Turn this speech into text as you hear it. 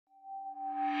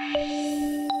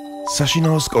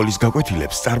საშინაო სკოლის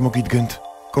გაკვეთილებს წარმოგიდგენთ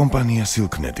კომპანია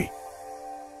Silknet.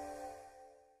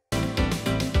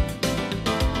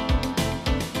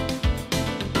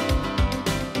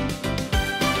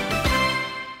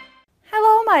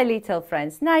 Hello my little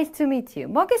friends, nice to meet you.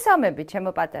 მოგესალმებით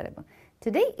ჩემო პატარებო.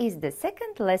 Today is the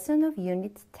second lesson of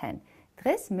unit 10.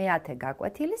 დღეს მეათე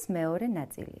გაკვეთილის მეორე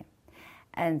ნაწილია.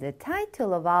 And the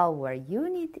title of our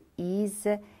unit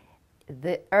is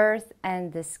The Earth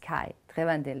and the Sky.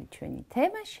 დღევანდელი ჩვენი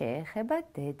თემა შეეხება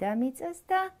დედამიწას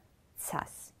და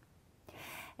ცას.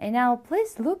 And now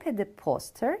please look at the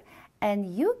poster and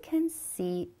you can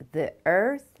see the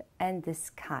Earth and the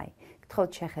Sky.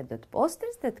 გთხოვთ შეხედოთ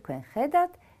პოსტერს და თქვენ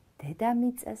ხედავთ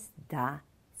დედამიწას და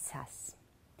ცას.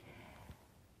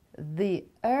 The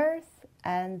Earth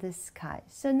and the Sky.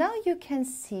 So now you can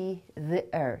see the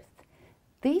Earth.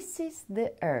 This is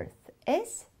the Earth.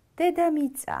 ეს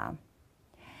დედამიწა.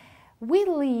 We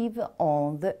live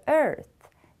on the earth.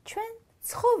 ჩვენ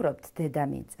ცხოვრობთ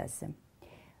დედამიწაზე.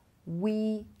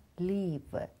 We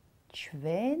live.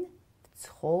 ჩვენ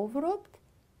ცხოვრობთ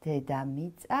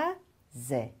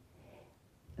დედამიწაზე.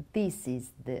 This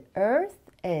is the earth.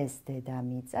 ეს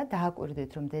დედამიწა.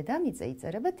 დააკვირდით რომ დედამიწა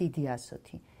იწერება დიდი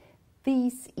ასოთი.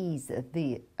 This is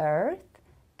the earth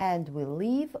and we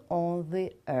live on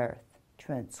the earth.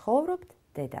 ჩვენ ცხოვრობთ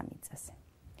დედამიწაზე.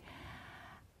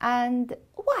 And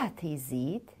what is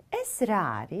it? ეს რა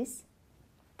არის?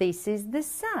 This is the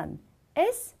sun.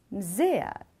 ეს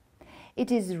მზეა. It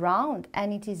is round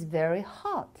and it is very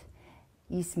hot.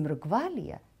 ის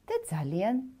მრგვალია და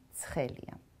ძალიან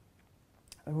ცხელია.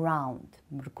 Round,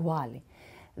 მრგვალი.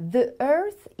 The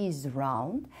earth is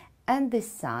round and the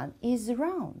sun is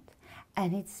round.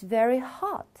 And it's very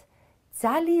hot.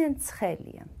 ძალიან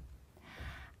ცხელია.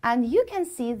 And you can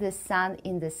see the sun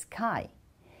in the sky.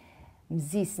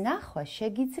 მზის ნახვა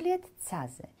შეგიძლიათ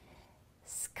ცაზე.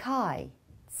 Sky,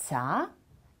 ცა,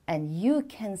 and you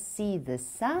can see the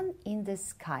sun in the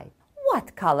sky.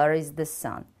 What color is the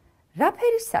sun? რა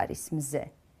ფერის არის მზე?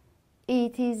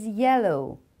 It is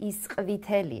yellow, ის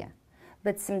ყვითელია.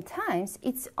 But sometimes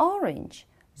it's orange.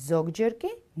 ზოგჯერ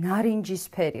კი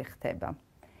ნარინჯისფერი ხდება.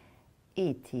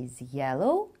 It is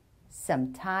yellow,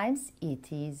 sometimes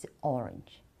it is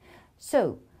orange.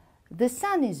 So, the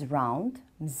sun is round,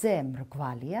 მზე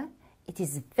მრგვალია. It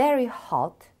is very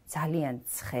hot, ძალიან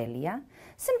ცხელია.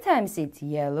 Sometimes it's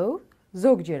yellow,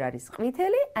 ზოგჯერ არის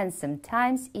ყვითელი, and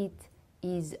sometimes it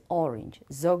is orange.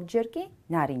 ზოგჯერ კი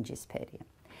ნარინჯისფერია.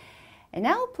 And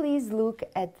now please look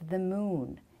at the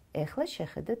moon. ეხლა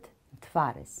შეხედოთ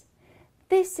მთვარეს.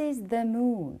 This is the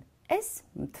moon. ეს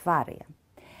მთვარეა.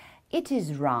 It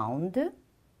is round,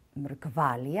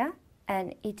 მრგვალია,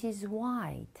 and it is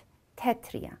white.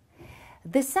 თეთრია.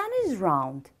 The sun is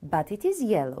round, but it is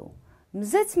yellow.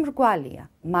 მზეც მრგვალია,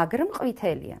 მაგრამ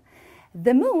ყვითელია.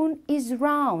 The moon is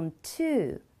round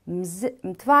too.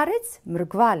 მთვარეც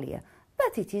მრგვალია,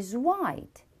 but it is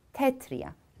white.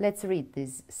 თეთრია. Let's read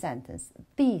this sentence.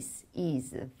 This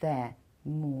is the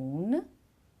moon.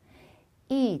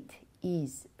 It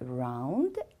is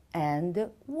round and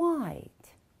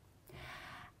white.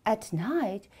 At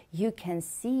night, you can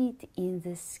see it in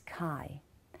the sky.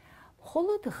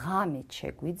 მხოლოდ ღამით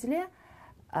შეგვიძლია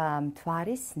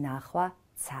მთვარის ნახვა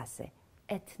ცაზე.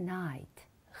 At night,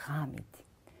 ღამით.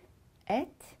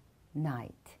 At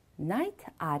night. Night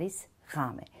არის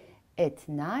ღამე. At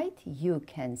night, you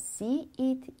can see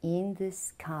it in the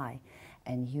sky.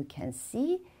 And you can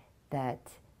see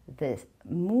that the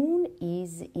moon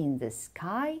is in the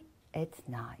sky at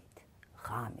night.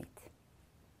 ღამით.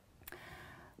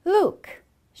 Look,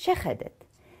 შეხედეთ.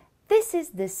 This is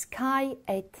the sky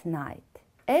at night.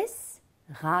 ეს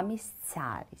ღამის ცა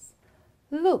არის.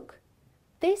 Look,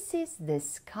 this is the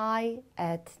sky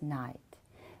at night.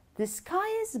 The sky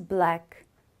is black.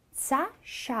 ცა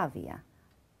შავია.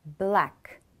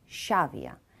 Black,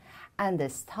 შავია. And the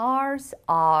stars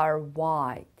are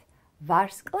white.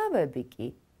 ვარსკვლავები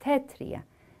კი თეთრია.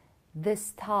 The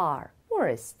star or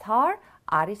a star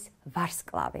არის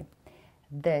ვარსკვლავი.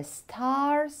 The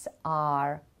stars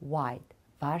are white.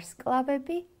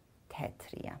 ვარსკვლავები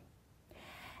თეთრია.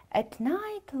 At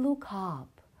night, look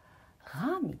up.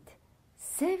 ღამით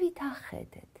ზევით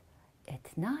ახედეთ.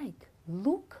 At night,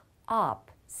 look up.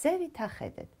 ზევით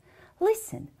ახედეთ.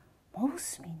 Listen,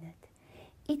 მოусმინეთ.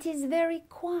 It is very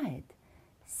quiet.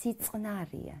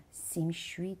 სიწყნარია,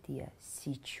 სიმშვიდეა,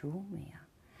 სიჩუმეა.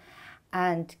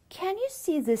 And can you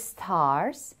see the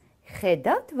stars?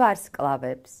 ხედავთ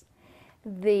ვარსკვლავებს?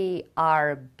 They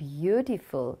are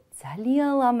beautiful.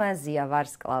 ძალიან ლამაზია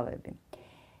ვარსკვლავები.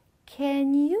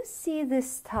 Can you see the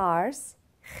stars?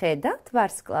 ხედავთ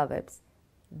ვარსკვლავებს?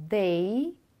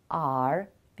 They are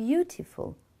beautiful.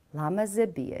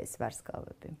 ლამაზებია ეს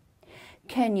ვარსკვლავები.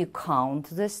 Can you count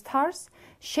the stars?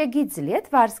 შეგიძლიათ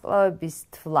ვარსკვლავების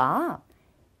თვლა?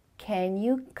 Can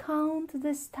you count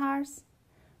the stars?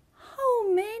 How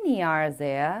many are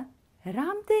there?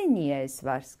 რამდენია ეს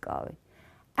ვარსკვლავი?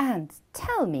 And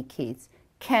tell me kids,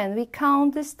 can we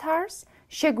count the stars?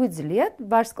 შეგვიძლიათ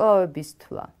ვარსკვლავების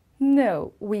თვლა?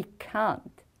 No, we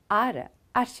can't. არა,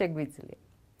 არ შეგვიძლია.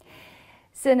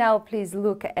 So now please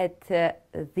look at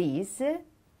these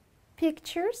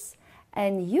pictures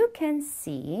and you can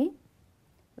see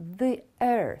the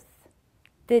earth,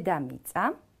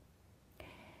 დედამიწა,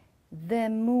 the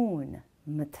moon,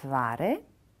 მთვარე,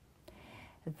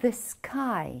 the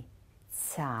sky,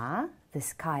 ცა, the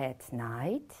sky at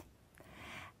night,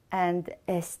 and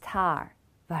a star,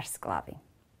 ვარსკვლავი.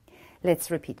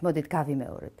 Let's repeat, მოდით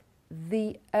გავიმეოროთ.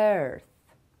 The earth,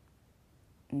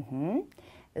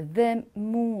 the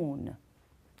moon,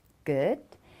 good,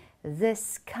 the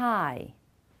sky,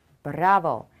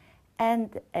 bravo,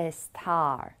 and a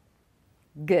star.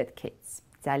 Good kids,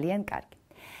 ძალიან კარგი.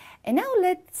 And now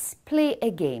let's play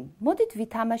a game. მოდით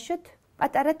ვითამაშოთ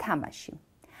პატარა თამაში.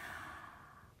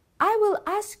 I will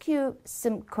ask you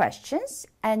some questions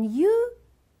and you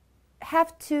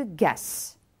have to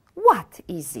guess. What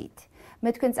is it?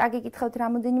 მე თქვენს აგიკითხავთ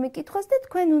რამოდენიმე კითხვას და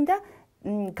თქვენ უნდა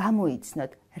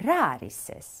გამოიცნოთ რა არის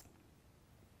ეს.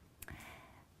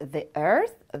 The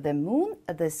earth, the moon,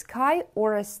 the sky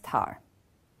or a star.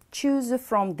 Choose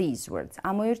from these words.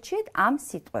 ამოირჩიეთ ამ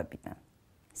სიტყვებიდან.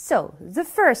 So, the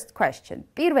first question,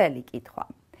 პირველი კითხვა.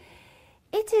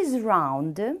 It is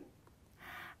round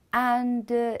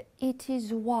and it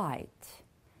is white.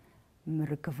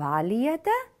 მრგვალია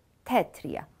და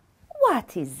თეთრია.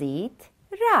 What is it?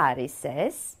 რა არის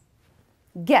ეს?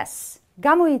 Guess.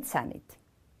 გამოიცანით.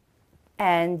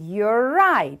 And you're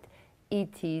right.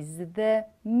 It is the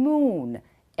moon.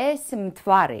 ეს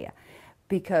მთვარეა.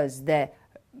 Because the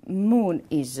moon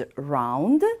is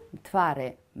round,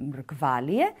 მთვარე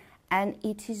მრგვალია, and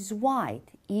it is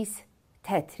white, is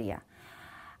თეთრია.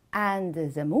 And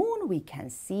the moon we can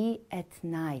see at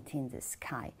night in the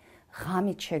sky.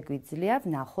 ღამით შეგვიძლია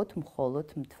ვნახოთ მხოლოდ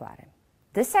მთვარე.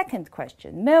 The second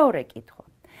question, მეორე კითხვა.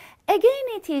 Again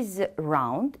it is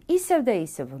round, ისევ და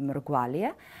ისევ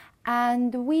მრგვალია,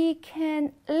 and we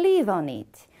can live on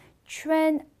it.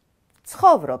 ჩვენ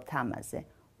ცხოვრობთ ამაზე.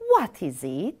 What is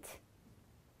it?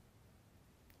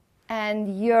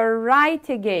 And you're right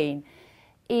again.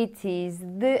 It is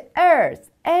the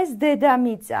earth, as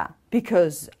დედამიწა,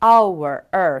 because our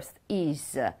earth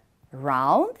is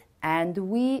round and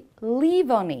we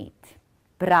live on it.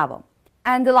 Bravo.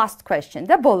 And the last question,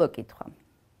 და ბოლო კითხვა.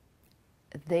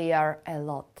 They are a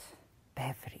lot.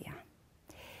 ბევრია.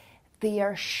 They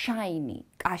are shiny,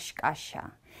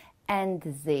 კაშკაშა, and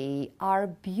they are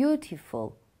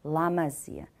beautiful,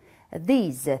 ლამაზია.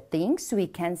 These things we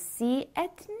can see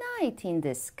at night in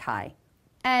the sky.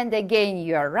 And again,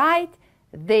 you are right,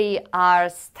 they are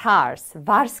stars,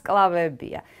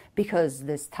 ვარსკვლავებია, because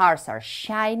the stars are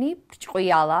shiny,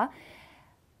 ბრჭყვიალა,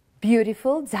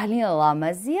 beautiful, ძალიან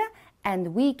ლამაზია,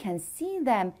 and we can see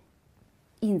them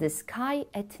in the sky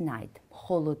at night.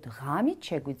 მხოლოდ ღამით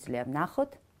შეგვიძლია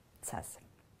ვნახოთ ცას.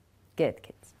 Good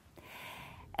kids.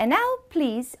 And now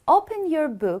please open your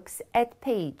books at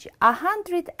page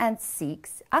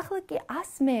 106. ახლა კი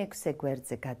 106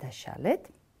 გვერდზე გადაშალეთ.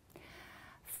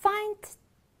 Find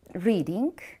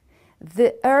reading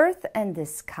the earth and the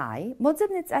sky.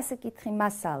 მოძებნე წასაკითხი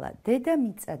მასალა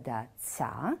დედამიწა და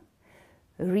ცა.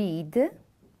 Read,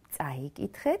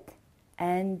 წაიკითხეთ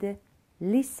and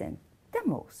listen. და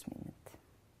მოусმინეთ.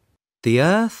 The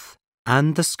earth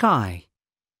and the sky.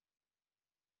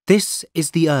 This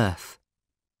is the earth.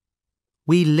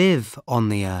 We live on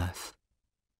the earth.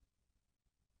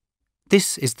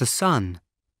 This is the sun.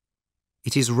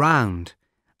 It is round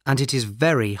and it is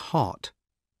very hot.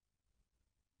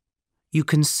 You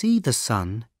can see the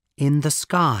sun in the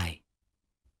sky.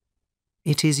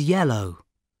 It is yellow.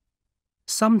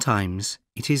 Sometimes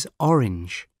it is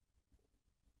orange.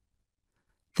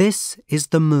 This is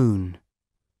the moon.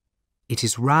 It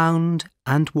is round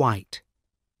and white.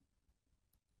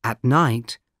 At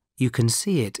night, you can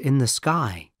see it in the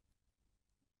sky.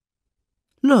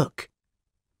 Look,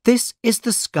 this is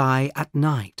the sky at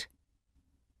night.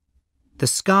 The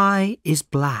sky is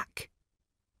black.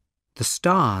 The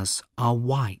stars are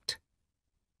white.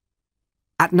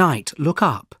 At night, look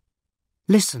up.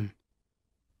 Listen.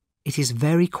 It is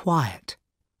very quiet.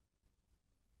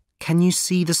 Can you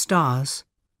see the stars?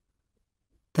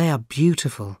 They are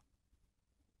beautiful.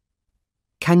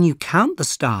 Can you count the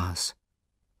stars?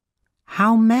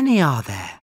 How many are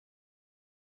there?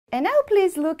 And now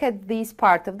please look at this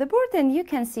part of the board and you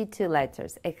can see two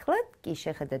letters. ეხლა კი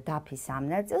შეხედეთ დაფის ამ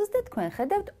ნაწილს და თქვენ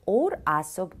ხედავთ ორ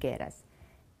ასობ გერას.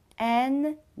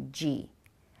 N, G.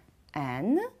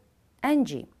 N and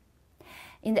G.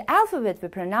 In the alphabet we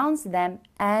pronounce them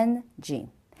N, G.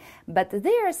 But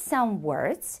there are some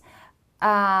words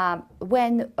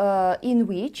in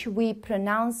which we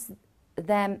pronounce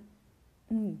them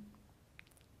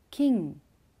king.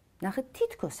 ნახეთ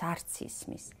თითქოს არც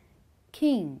ისმის.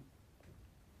 King.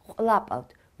 ყლაპავთ.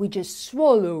 We just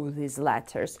swallow these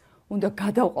letters. უნდა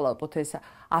გადავყლაპოთ ეს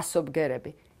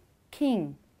ასობგერები.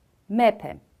 King.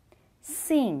 მეფე.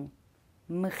 Sing.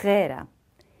 მღერა.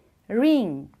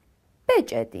 Ring.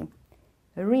 ბეჭედი.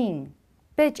 Ring.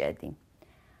 ბეჭედი.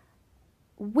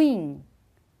 Wing.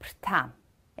 ფრთა.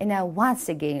 And now once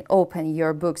again open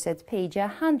your books at page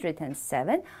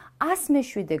 107.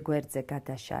 107 გვერდზე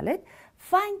გადაშალეთ.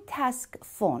 Find task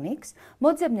phonics,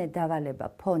 მოძებნე დავალება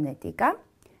ფონეტიკა,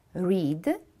 read,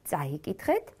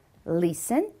 წაიკითხეთ,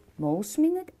 listen,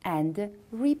 მოусმინეთ and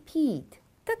repeat.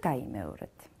 და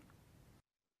გაიმეორეთ.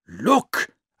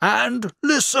 Look and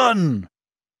listen.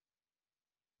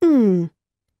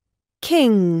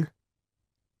 King.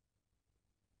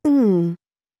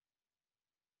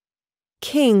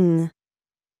 King.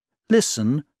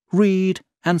 Listen, read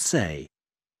and say.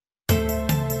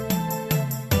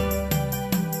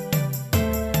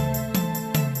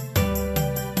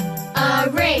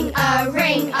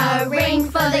 A ring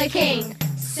for the king.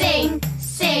 Sing,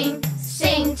 sing,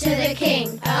 sing to the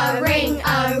king. A ring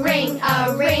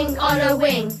on a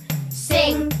wing.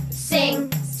 Sing,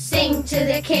 sing, sing to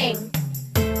the king.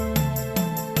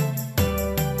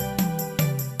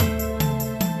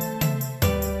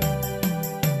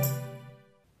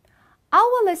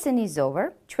 Our lesson is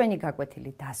over. ჩვენი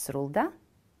გაკვეთილი დასრულდა.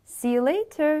 See you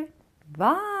later.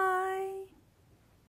 Bye.